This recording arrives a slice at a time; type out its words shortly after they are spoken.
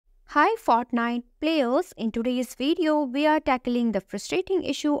Hi Fortnite players, in today's video we are tackling the frustrating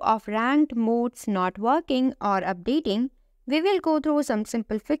issue of ranked modes not working or updating. We will go through some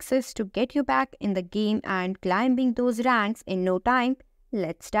simple fixes to get you back in the game and climbing those ranks in no time.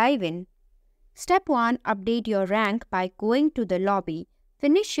 Let's dive in. Step 1. Update your rank by going to the lobby.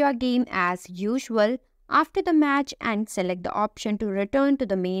 Finish your game as usual after the match and select the option to return to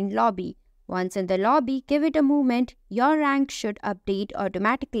the main lobby. Once in the lobby, give it a moment. Your rank should update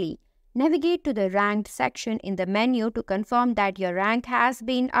automatically. Navigate to the ranked section in the menu to confirm that your rank has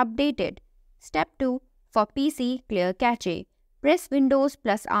been updated. Step 2. For PC, clear cache. Press Windows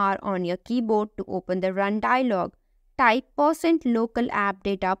plus R on your keyboard to open the Run dialog. Type %local app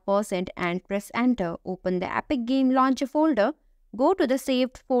data % and press enter. Open the Epic Game Launcher folder. Go to the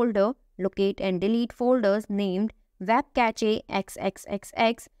saved folder. Locate and delete folders named Web Cache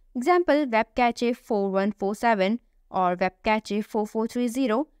XXXX, example Web Cache 4147 or Web Cache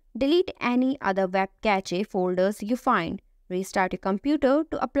 4430. Delete any other Web Cache folders you find. Restart your computer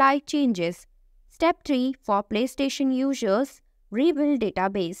to apply changes. Step 3. For PlayStation users, rebuild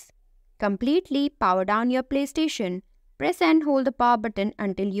database. Completely power down your PlayStation. Press and hold the power button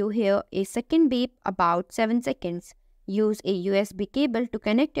until you hear a second beep about 7 seconds. Use a USB cable to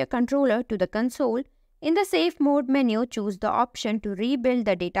connect your controller to the console. In the Safe Mode menu, choose the option to rebuild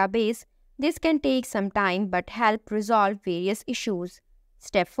the database. This can take some time but help resolve various issues.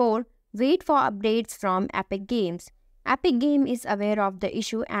 Step 4. Wait for updates from Epic Games. Epic Games is aware of the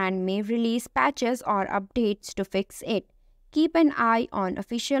issue and may release patches or updates to fix it. Keep an eye on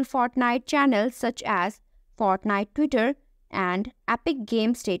official Fortnite channels such as Fortnite Twitter and Epic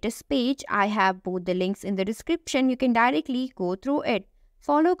Games status page. I have both the links in the description. You can directly go through it.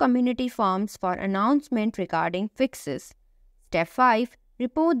 Follow community forums for announcement regarding fixes. Step 5.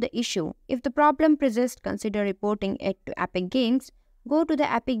 Report the issue. If the problem persists, consider reporting it to Epic Games. Go to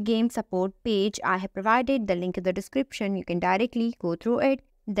the Epic Games support page. I have provided the link in the description. You can directly go through it.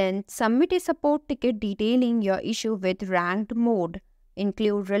 Then submit a support ticket detailing your issue with ranked mode.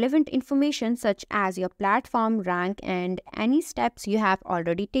 Include relevant information such as your platform rank and any steps you have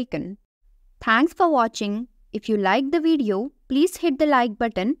already taken. Thanks for watching. If you liked the video, please hit the like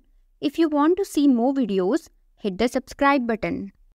button. If you want to see more videos, hit the subscribe button.